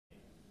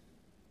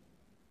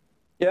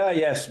Yeah,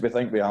 yes, we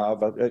think we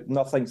have.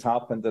 Nothing's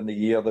happened in the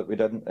year that we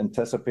didn't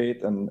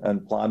anticipate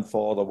and plan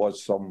for. There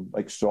was some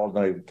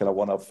extraordinary kind of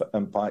one-off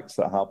impacts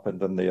that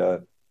happened in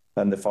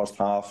the first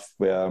half.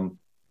 We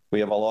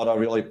have a lot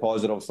of really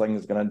positive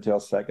things going into our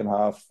second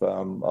half. A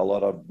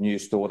lot of new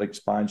store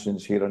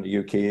expansions here in the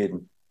UK,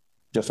 and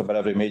just about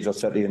every major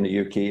city in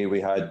the UK.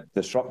 We had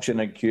disruption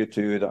in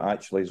Q2 that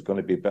actually is going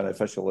to be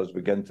beneficial as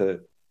we get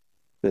into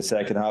the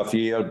second half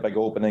year. Big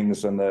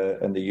openings in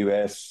the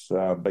US,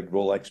 big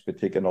Rolex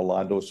boutique in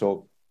Orlando.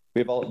 So we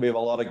have a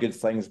lot of good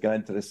things going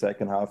into the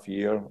second half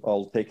year.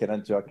 I'll take it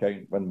into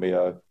account when we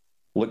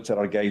looked at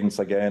our guidance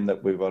again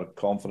that we were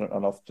confident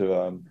enough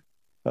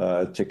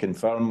to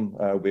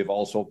confirm. We've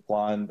also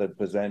planned and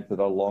presented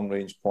our long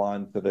range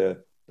plan to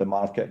the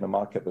market, and the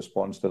market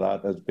response to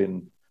that has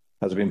been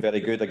very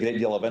good. A great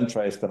deal of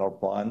interest in our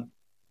plan.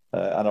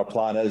 And our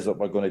plan is that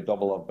we're going to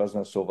double our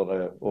business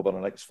over the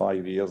next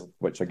 5 years,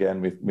 which again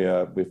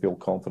we feel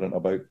confident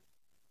about.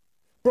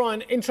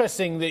 Brian,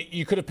 interesting that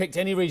you could have picked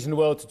any region in the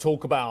world to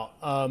talk about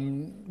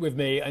with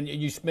me, and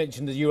you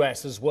mentioned the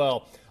US as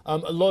well. A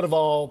lot of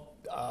our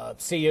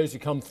CEOs who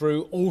come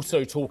through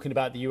also talking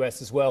about the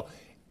US as well.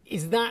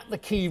 Is that the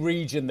key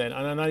region then?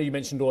 And I know you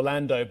mentioned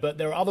Orlando, but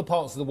there are other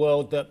parts of the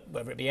world that,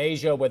 whether it be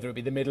Asia, whether it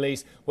be the Middle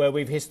East, where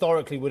we've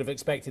historically would have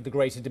expected the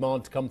greater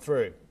demand to come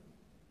through.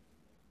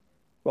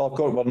 Well, of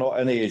course, we're not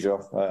in Asia.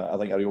 I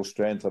think a real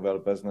strength of our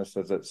business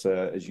is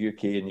is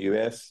UK and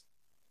US.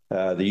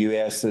 The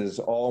US is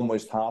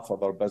almost half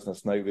of our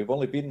business now. We've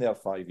only been there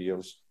 5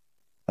 years,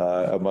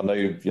 and we're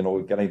now,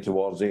 getting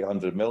towards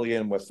 800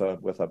 million with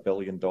 $1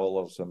 billion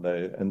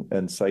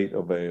in sight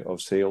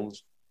of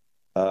sales.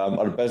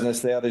 Our business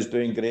there is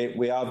doing great.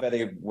 We are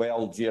very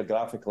well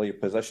geographically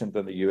positioned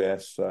in the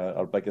US.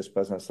 Our biggest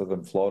business is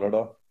in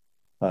Florida.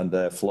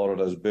 And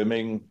Florida is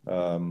booming.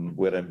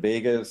 We're in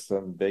Vegas,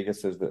 and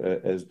Vegas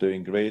is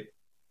doing great.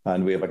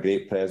 And we have a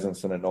great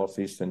presence in the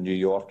Northeast in New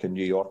York, and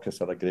New York has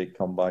had a great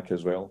comeback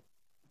as well.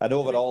 And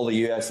overall,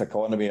 the US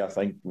economy, I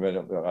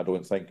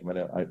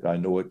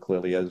know it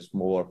clearly is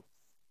more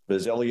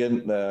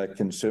resilient.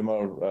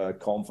 Consumer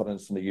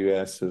confidence in the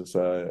US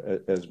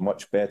is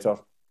much better.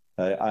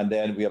 And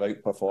then we are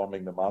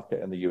outperforming the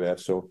market in the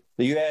US. So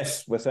the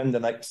US, within the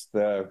next,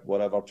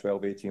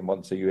 12, 18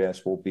 months, the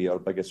US will be our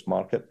biggest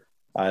market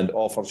and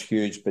offers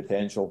huge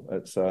potential.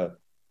 It's an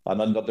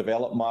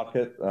underdeveloped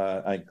market,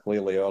 and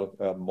clearly our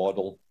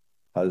model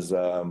has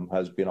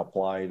been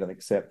applied and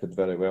accepted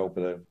very well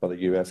by the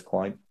US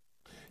client.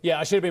 Yeah,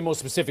 I should have been more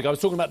specific. I was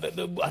talking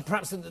about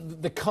perhaps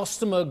the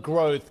customer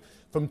growth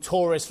from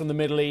tourists from the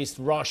Middle East,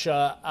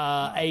 Russia,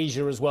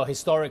 Asia as well,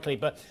 historically.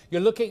 But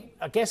you're looking,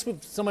 I guess,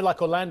 with somewhere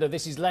like Orlando,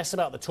 this is less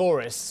about the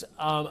tourists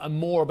and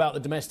more about the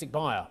domestic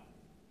buyer.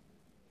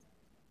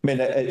 I mean,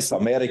 it's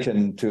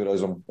American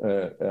tourism,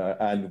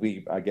 and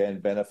we, again,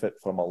 benefit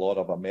from a lot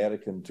of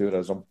American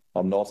tourism,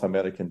 or North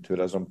American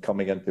tourism,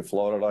 coming into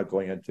Florida,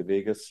 going into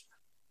Vegas,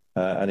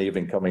 and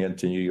even coming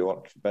into New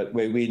York. But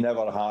we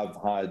never have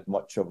had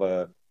much of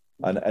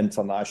an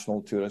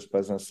international tourist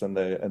business in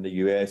the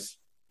US.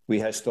 We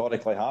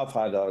historically have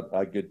had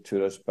a good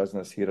tourist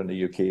business here in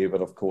the UK,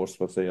 but of course,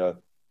 with the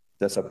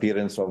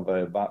disappearance of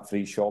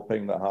VAT-free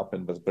shopping that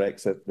happened with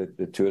Brexit,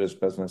 the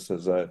tourist business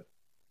is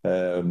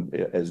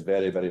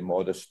very, very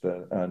modest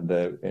and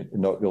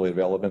not really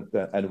relevant.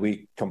 And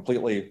we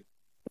completely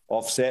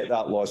offset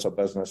that loss of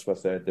business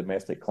with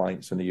domestic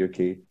clients in the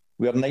UK.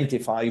 We are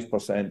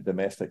 95%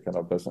 domestic in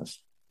our business.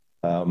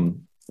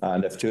 And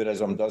if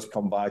tourism does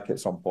come back at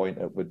some point,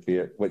 it would be,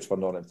 which we're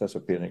not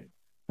anticipating,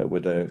 it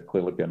would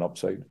clearly be an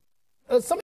upside.